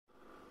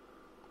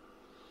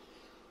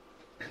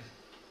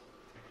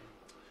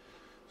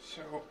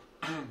So,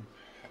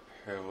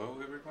 hello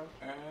everyone,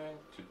 and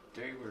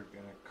today we're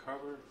gonna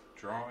cover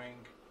drawing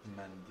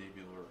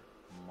mandibular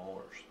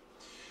molars.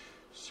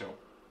 So,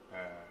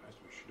 as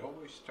we should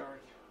always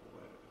start,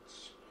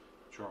 let's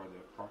draw the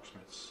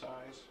approximate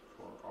size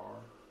for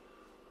our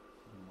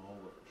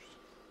molars.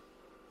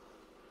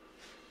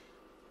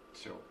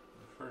 So,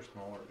 the first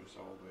molar is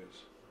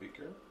always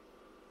bigger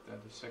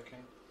than the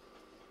second.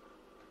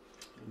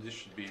 This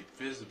should be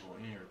visible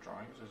in your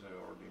drawings, as I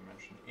already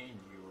mentioned in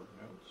your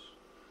notes.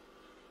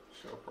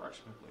 So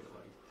approximately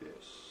like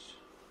this.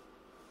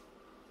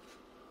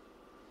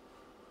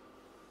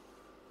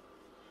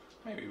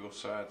 Maybe we'll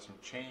also add some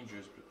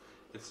changes, but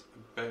it's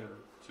better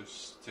to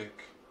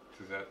stick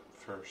to that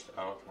first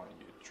outline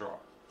you draw.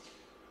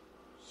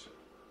 So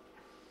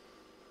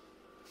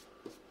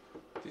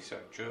these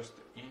are just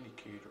the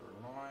indicator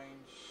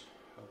lines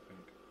helping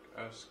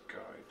us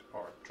guide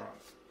our drawing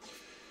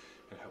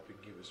and helping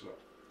you as well.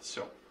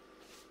 So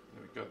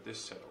we got this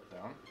settled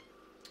down.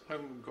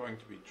 I'm going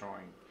to be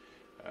drawing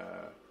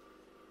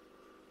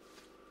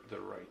the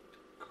right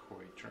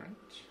quadrant.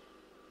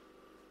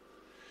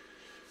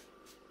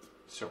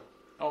 So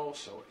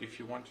also, if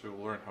you want to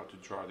learn how to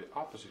draw the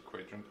opposite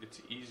quadrant,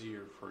 it's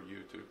easier for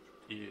you to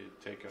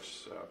take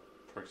us,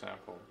 for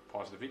example,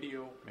 pause the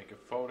video, make a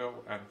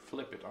photo, and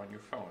flip it on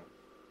your phone.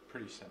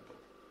 Pretty simple.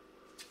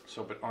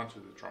 So, but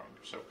onto the drawing.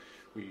 So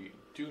we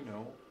do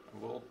know,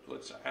 well,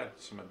 let's add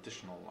some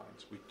additional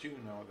lines. We do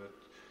know that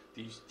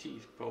these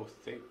teeth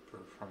both taper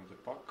from the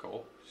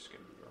buccal. This is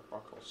going to be our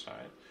buccal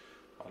side,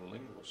 our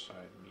lingual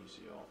side,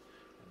 mesial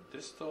and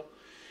distal.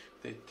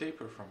 They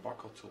taper from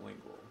buccal to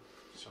lingual.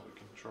 So we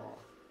can draw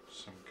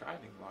some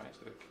guiding lines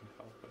that can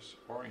help us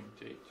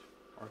orientate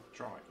our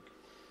drawing.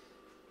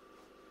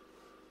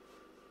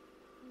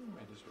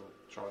 Might as well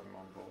draw them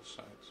on both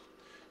sides.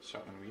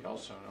 So, and we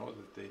also know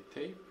that they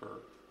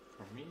taper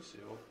from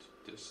mesial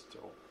to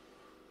distal.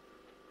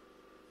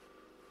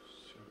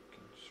 So we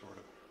can sort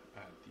of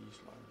add these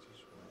lines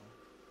as well.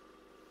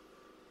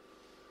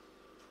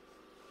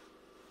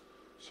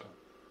 So,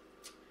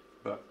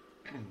 but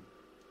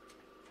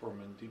for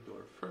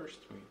mandibular first,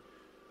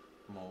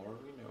 molar,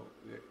 we know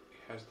that it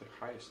has the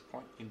highest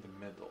point in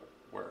the middle,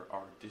 where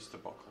our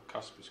distobuccal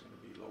cusp is going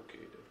to be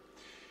located.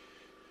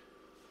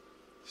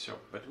 So,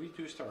 but we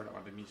do start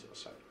on the mesial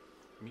side.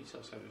 The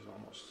mesial side is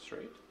almost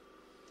straight.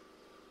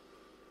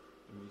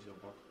 The mesial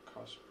buccal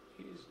cusp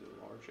is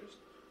the largest.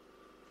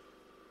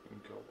 We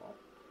can go up.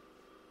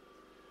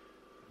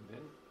 And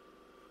then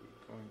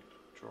we're going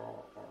to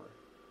draw our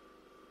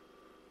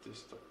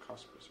distal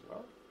cusp as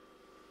well.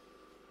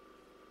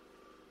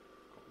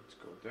 Let's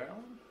go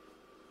down.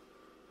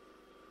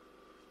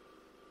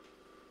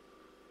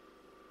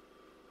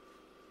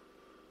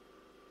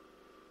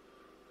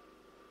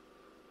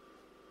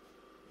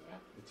 Yeah,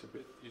 it's a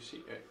bit, you see,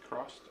 it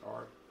crossed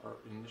our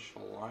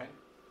initial line.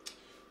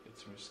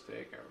 It's a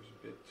mistake, I was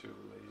a bit too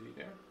lazy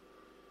there.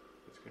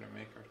 It's going to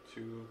make our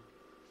too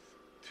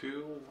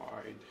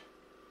wide.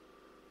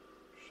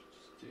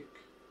 Stick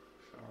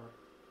with our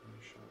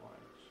initial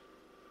lines.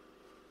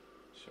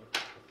 So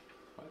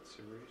let's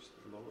erase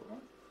the lower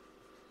one.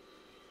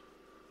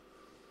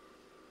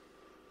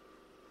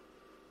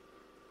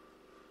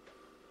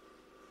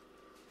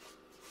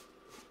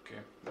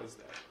 Okay, that's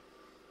that.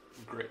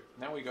 Great.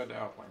 Now we got the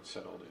outline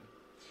settled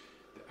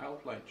in. The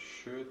outline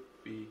should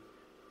be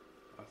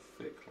a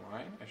thick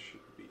line. It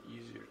should be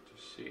easier to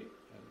see.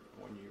 And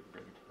when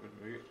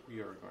we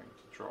are going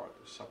to draw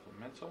the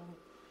supplemental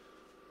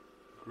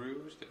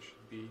grooves, that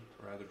should be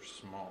rather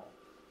small.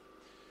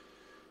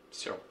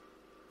 So,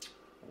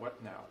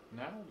 what now?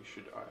 Now we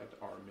should add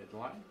our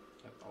midline.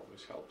 That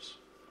always helps.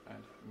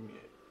 And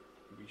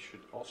we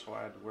should also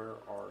add where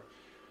our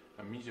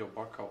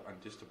mesiobuccal and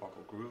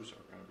distobuccal grooves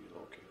are going to be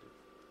located.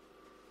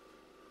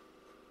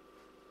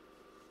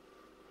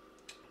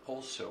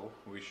 Also,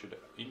 we should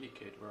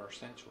indicate where our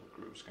central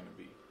groove is going to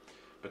be.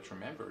 But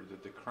remember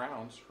that the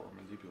crowns for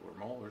mandibular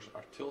molars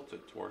are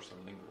tilted towards the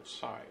lingual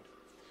side.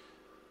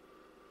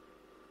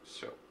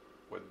 So,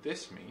 what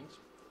this means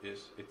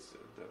is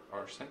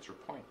our center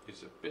point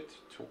is a bit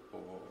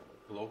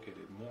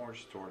located more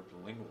toward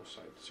the lingual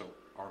side. So,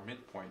 our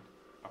midpoint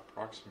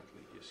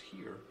approximately is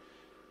here,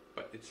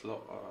 but it's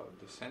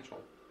the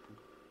central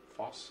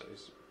fossa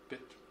is a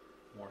bit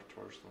more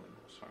towards the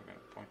lingual. So, I'm going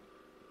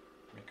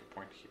to make a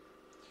point here.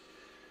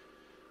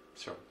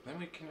 So then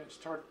we can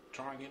start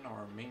drawing in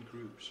our main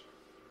grooves.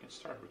 We can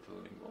start with the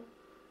lingual.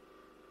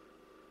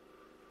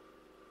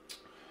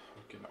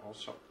 We can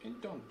also,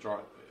 and don't draw,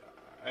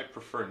 I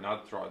prefer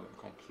not draw them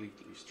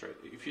completely straight.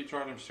 If you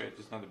draw them straight,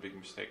 it's not a big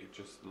mistake. It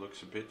just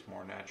looks a bit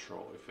more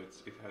natural if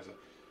it has a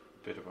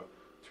bit of a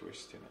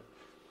twist in it.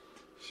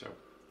 So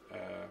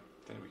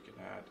then we can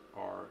add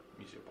our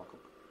mesiobuccal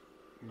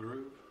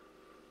groove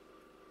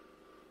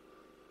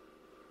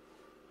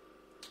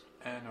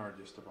and our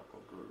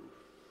distobuccal groove.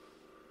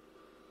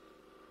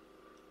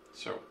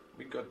 So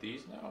we got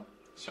these now.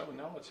 So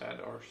now let's add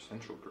our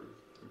central groove.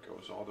 It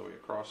goes all the way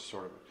across,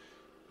 sort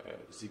of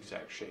a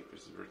zigzag shape,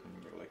 as written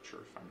in your lecture,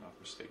 if I'm not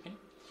mistaken.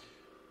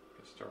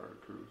 Let's start our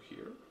groove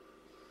here.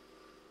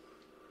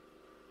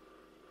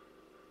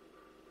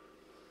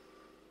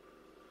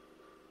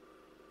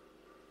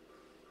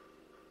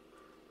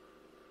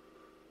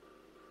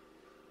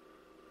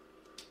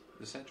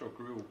 The central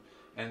groove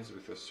ends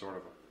with a sort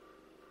of a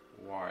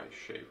Y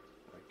shape,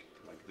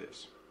 like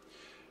this.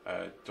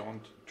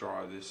 Don't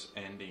draw this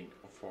ending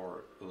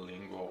for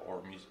lingual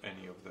or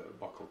any of the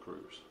buccal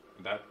grooves.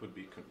 That would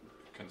be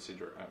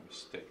considered a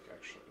mistake,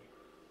 actually.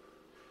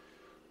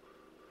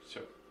 So,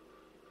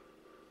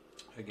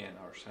 again,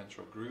 our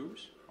central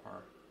grooves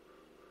are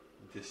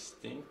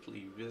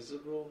distinctly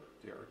visible.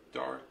 They are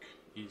dark,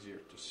 easier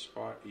to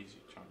spot,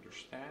 easy to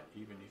understand,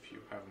 even if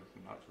you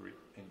haven't not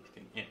written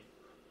anything in.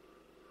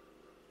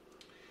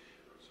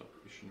 So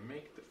we should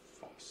make the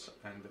fossa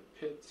and the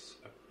pits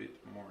a bit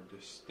more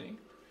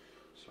distinct,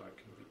 so I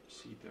can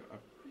see them a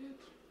bit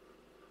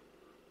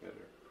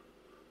better.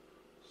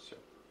 So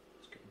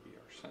it's going to be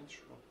our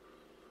central.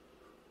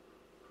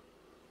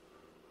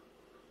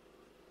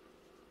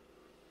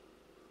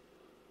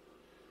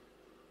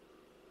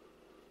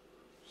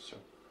 So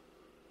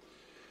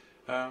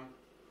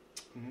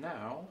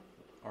now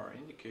our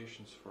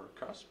indications for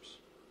cusps.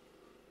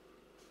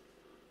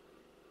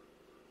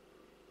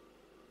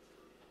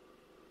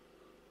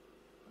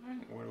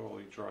 And while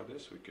we draw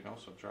this, we can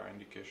also draw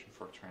indication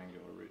for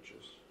triangular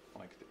ridges,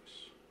 like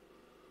this.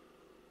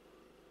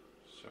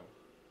 So,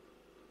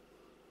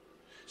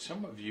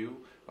 some of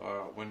you,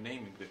 when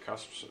naming the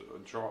cusps,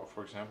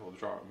 for example,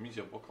 draw a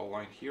mesiobuccal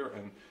line here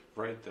and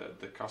write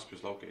the cusp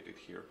is located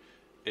here.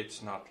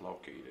 It's not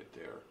located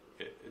there.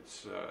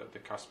 The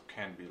cusp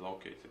can be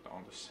located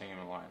on the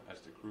same line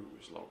as the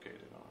groove is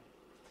located on.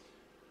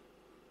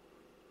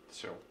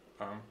 So,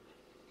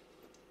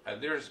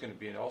 there's going to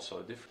be also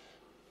a different.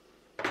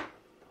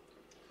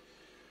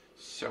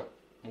 So,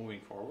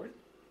 moving forward,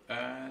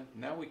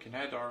 now we can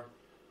add our,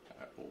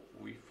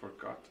 we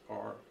forgot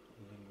our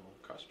lingual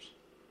cusps.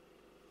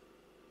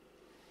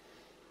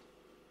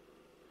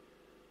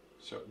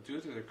 So,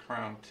 due to the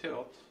crown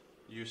tilt,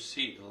 you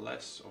see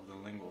less of the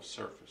lingual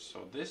surface.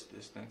 So this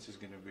distance is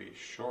going to be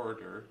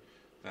shorter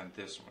than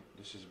this one.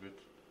 This is a bit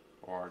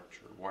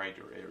larger,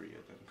 wider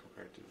area than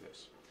compared to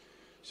this.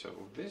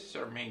 So this is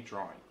our main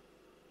drawing,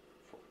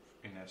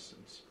 in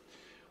essence.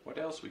 What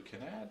else we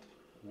can add?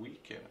 We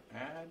can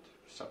add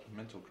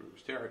supplemental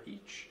grooves.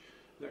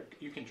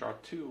 You can draw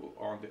two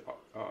on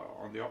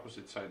the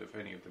opposite side of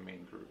any of the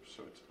main grooves.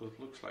 So it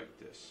looks like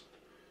this.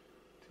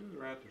 Two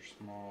rather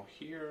small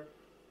here.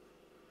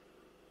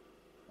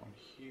 One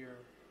here.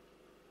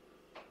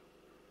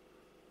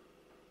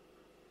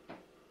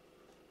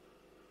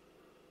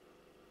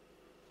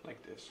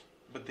 Like this.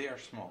 But they are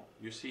small.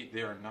 You see,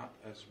 they are not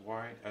as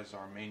wide as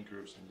our main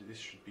grooves, and this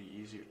should be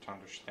easier to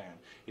understand.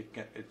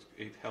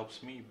 It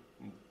helps me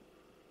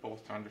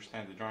both to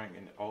understand the drawing,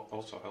 and it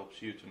also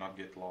helps you to not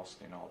get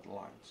lost in all the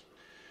lines.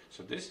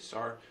 So this is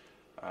our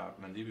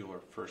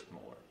mandibular first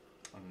molar.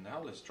 And now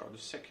let's draw the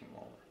second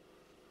molar.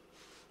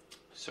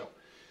 So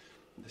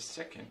the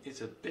second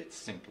is a bit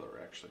simpler,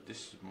 actually.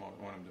 This is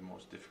one of the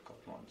most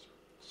difficult ones.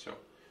 So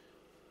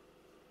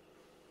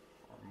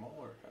our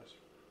molar has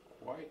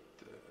quite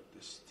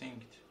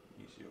distinct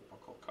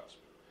mesiobuccal cusp.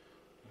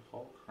 The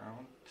whole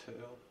crown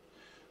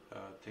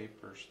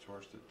tapers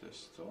towards the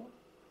distal.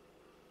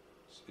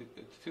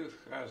 The tooth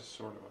has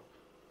sort of a,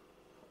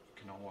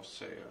 you can almost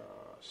say, a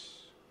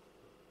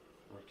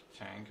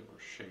rectangular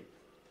shape.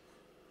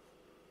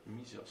 The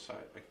mesial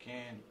side,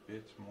 again, a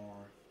bit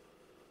more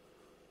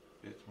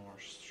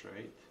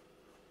straight.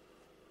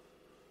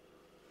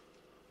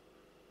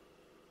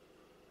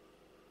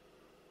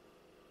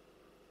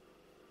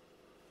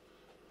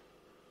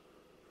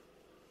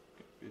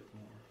 A bit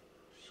more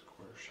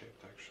square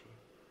shaped, actually.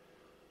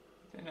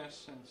 But in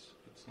essence,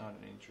 it's not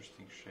an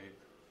interesting shape.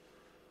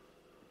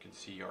 You can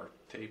see our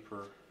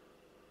taper.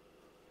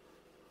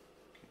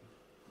 You can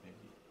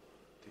maybe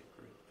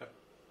taper it a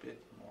bit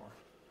more.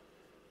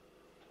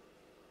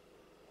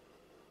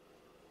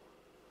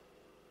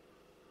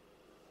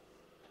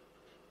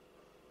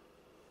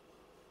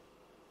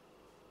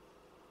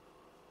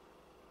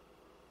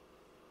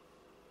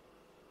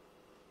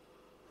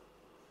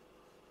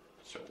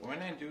 So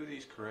when I do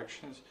these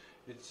corrections,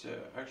 it's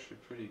actually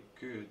pretty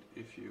good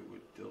if you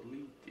would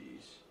delete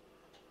these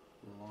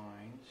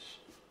lines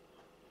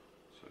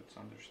so it's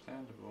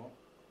understandable,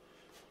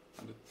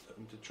 and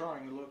the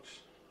drawing looks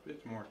a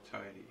bit more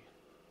tidy.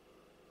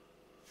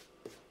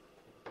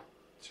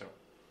 So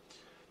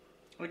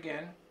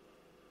again,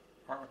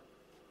 our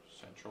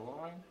central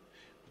line,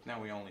 but now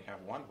we only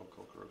have one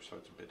buccal groove, so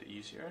it's a bit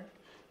easier.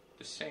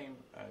 The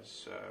same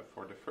as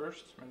for the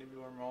first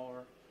mandibular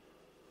molar.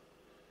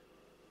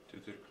 Due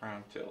to the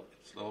crown tilt,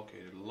 it's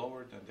located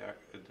lower than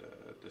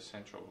the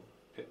central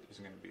pit is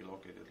going to be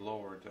located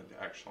lower than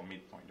the actual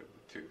midpoint of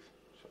the tooth,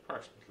 so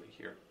approximately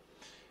here.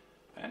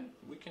 And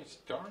we can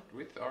start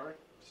with our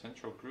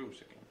central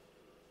grooves again.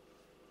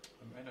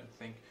 I don't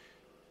think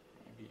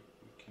maybe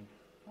we can.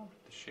 Oh,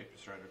 the shape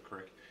is rather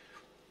correct.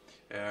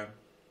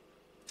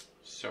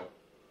 So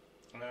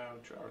now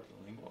draw the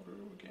lingual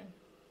groove again.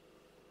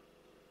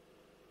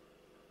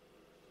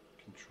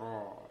 We can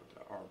draw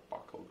our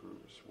buccal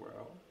groove as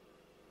well.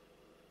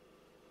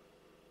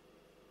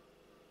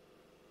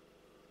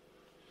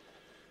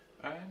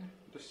 And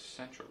the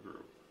central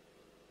groove.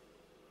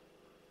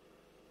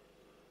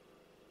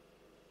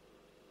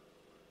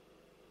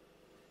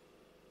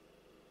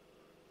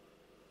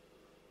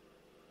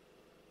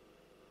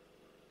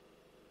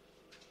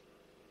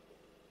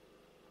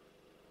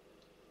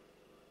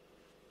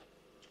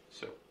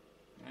 So,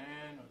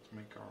 and let's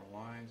make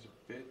our lines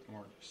a bit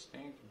more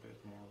distinct, a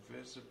bit more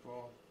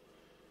visible,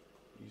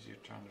 easier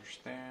to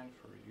understand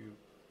for you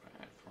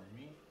and for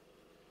me.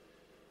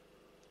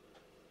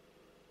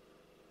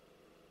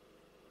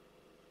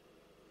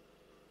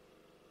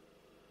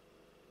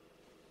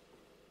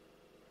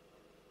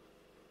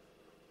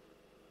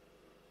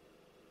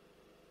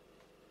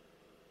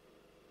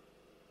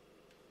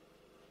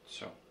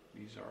 So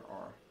these are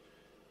our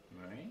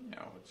main.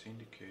 Now let's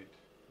indicate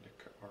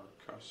our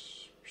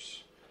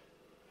cusps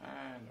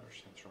and our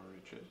central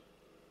ridges.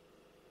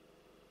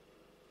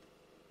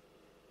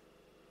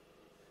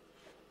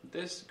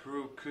 This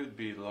groove could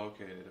be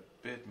located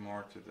a bit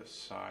more to the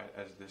side,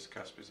 as this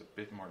cusp is a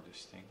bit more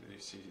distinct. You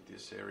see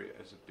this area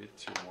is a bit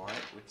too wide.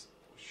 We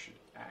should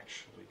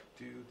actually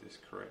do this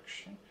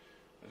correction,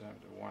 as I'm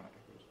the one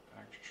who's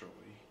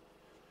actually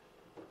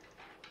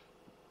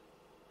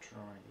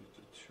drawing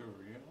the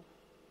tutorial.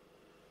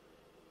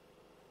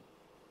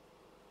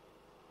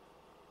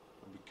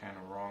 It would be kind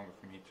of wrong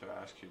of me to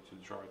ask you to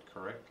draw it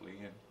correctly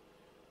and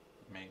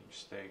make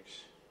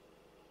mistakes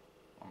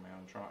on my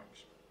own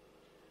drawings.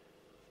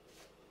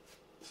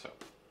 So,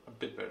 a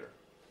bit better.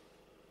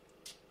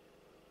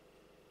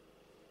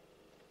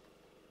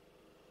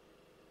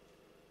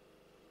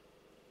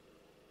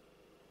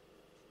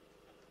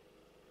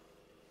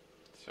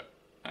 So,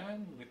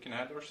 and we can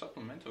add our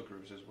supplemental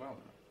grooves as well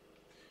now.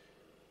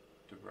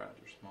 The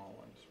rather small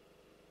ones.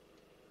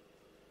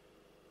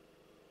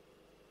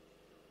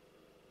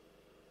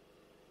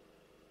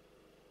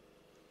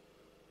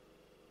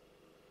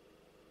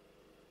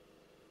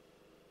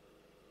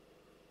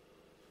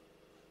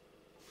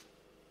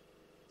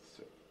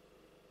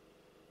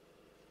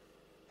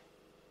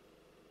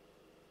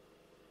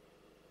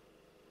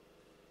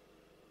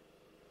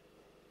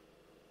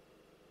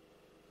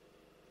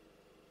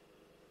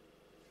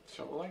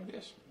 So like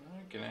this,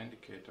 I can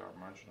indicate our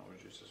marginal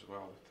ridges as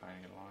well with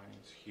tiny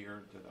lines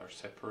here that are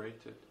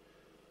separated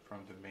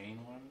from the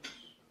main ones,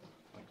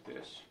 like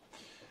this.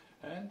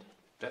 And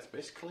that's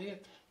basically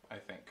it, I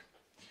think.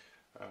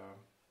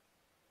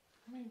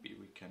 Maybe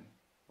we can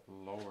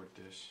lower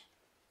this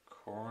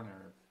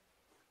corner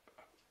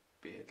a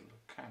bit.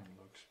 Kind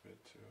of looks a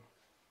bit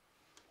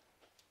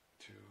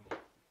too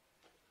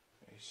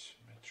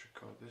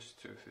asymmetrical. This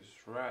tooth is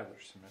rather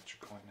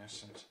symmetrical in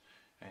essence,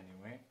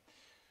 anyway.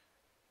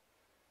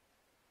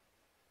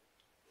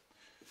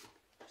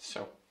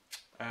 So,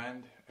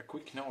 and a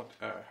quick note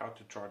how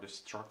to draw the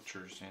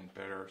structures in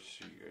better.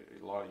 So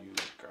a lot of you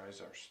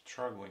guys are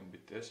struggling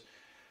with this.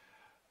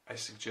 I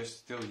suggest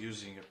still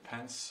using a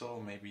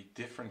pencil, maybe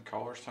different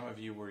colors. Some of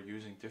you were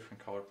using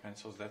different color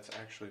pencils. That's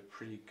actually a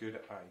pretty good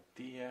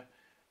idea.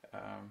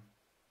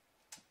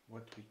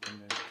 What we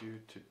can do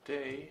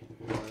today,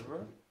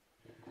 however,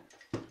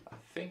 I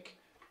think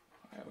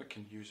we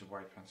can use a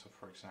white pencil,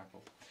 for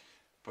example.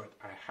 But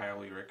I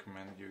highly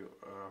recommend you,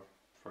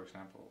 for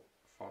example,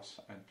 Foss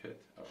and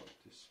Pitt. Oh,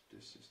 this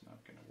is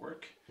not going to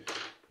work.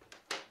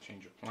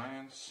 Change of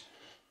plans.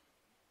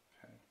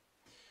 Okay.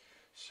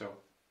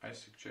 So I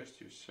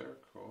suggest you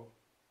circle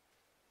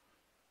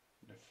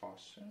the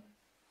fossa,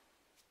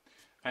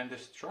 and the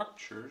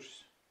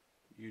structures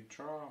you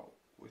draw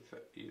with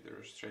either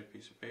a straight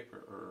piece of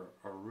paper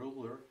or a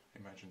ruler.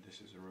 Imagine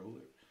this is a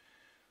ruler.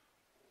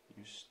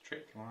 Use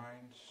straight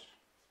lines.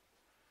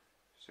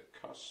 It's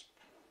a cusp,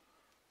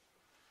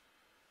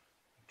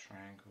 a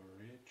triangular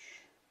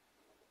ridge.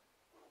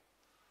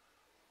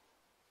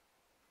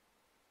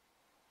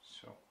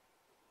 So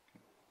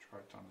draw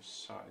it on the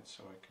side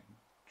so I can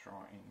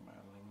draw in my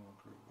lingual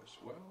groove as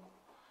well.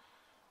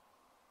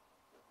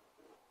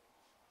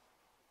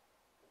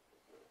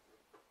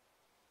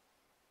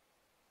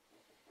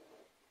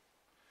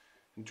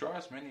 And draw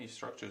as many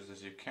structures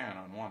as you can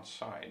on one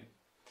side.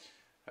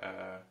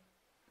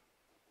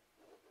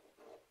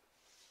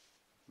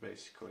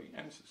 Basically,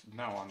 and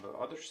now on the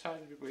other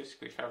side we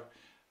basically have a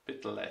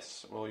bit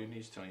less. Well,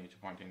 you still need to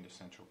point in the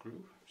central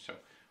groove. So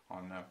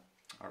on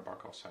our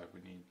buccal side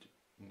we need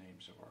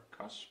names of our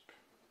cusp,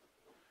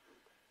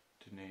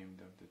 the name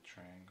of the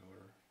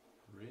triangular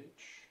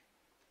ridge,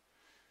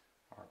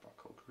 our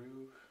buccal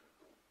groove,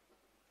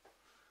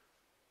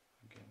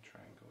 again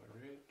triangular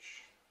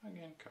ridge,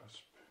 again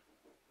cusp,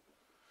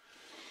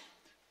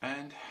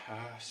 and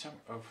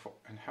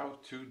how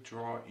to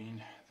draw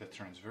in the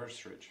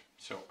transverse ridge.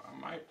 So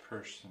my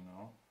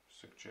personal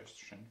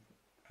suggestion,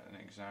 an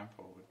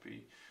example would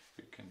be,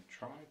 you can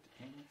draw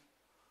it in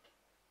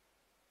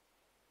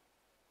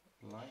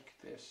like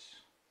this,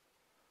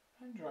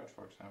 and draw it,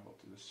 for example,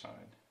 to the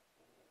side.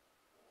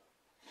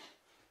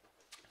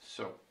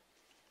 So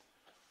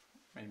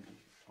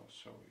maybe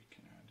also we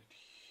can add it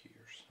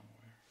here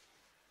somewhere.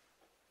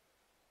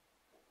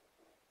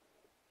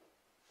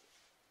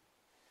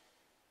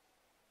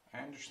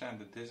 I understand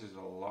that this is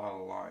a lot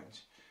of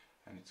lines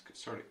and it's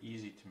sort of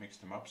easy to mix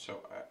them up,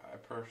 so I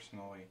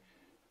personally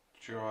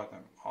draw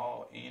them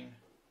all in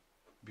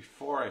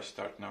before I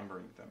start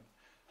numbering them.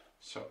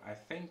 So I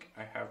think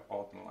I have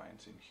all the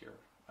lines in here.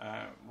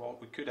 Well,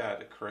 we could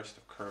add a crest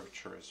of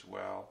curvature as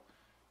well.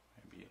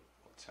 Maybe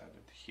we'll let's add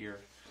it here.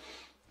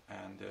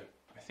 And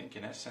I think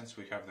in essence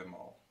we have them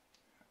all.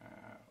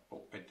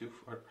 Oh, I do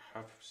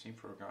seem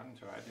forgotten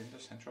to add in the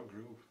central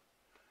groove.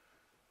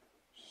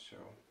 So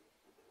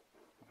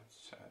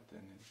let's add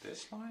in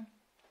this line.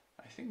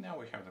 I think now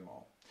we have them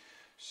all.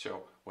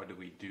 So what do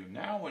we do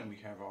now when we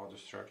have all the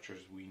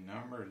structures? We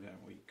number them.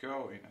 We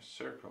go in a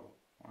circle.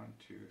 1,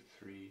 2,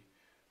 3,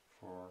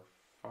 4,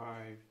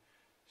 5,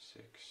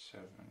 6,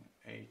 7,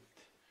 8,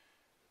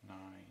 9,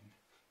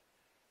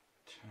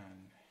 10,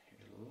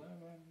 11,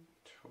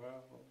 12,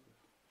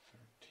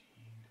 13,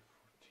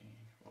 14.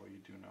 Well, you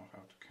do know how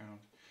to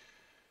count.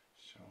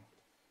 So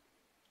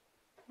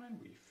when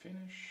we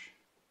finish,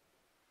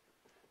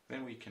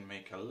 then we can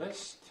make a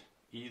list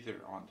either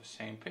on the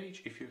same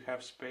page if you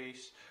have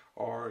space,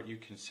 or you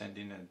can send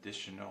in an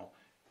additional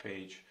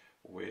page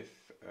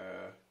with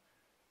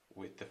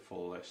the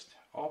full list.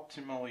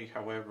 Optimally,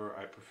 however,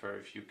 I prefer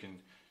if you can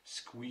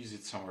squeeze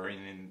it somewhere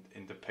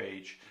in the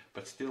page,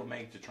 but still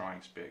make the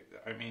drawings big.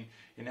 I mean,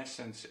 in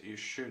essence, you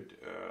should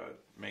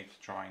make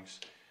the drawings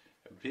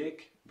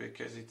big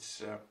because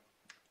it's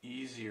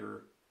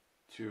easier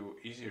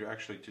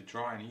actually to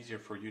draw and easier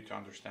for you to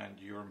understand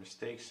your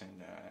mistakes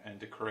and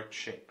the correct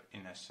shape,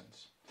 in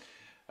essence.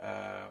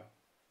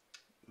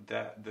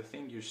 The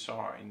thing you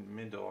saw in the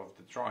middle of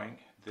the drawing,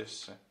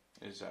 this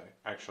is an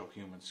actual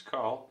human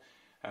skull.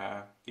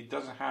 It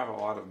doesn't have a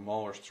lot of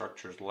molar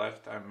structures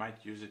left. I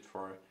might use it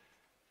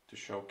to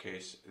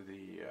showcase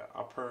the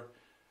upper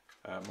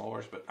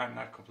molars, but I'm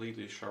not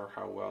completely sure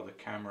how well the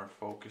camera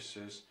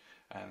focuses,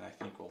 and I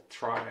think we'll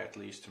try at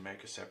least to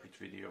make a separate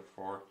video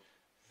for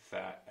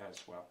that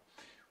as well.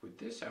 With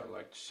this, I would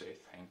like to say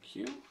thank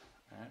you,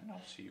 and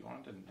I'll see you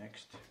on the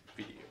next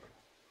video.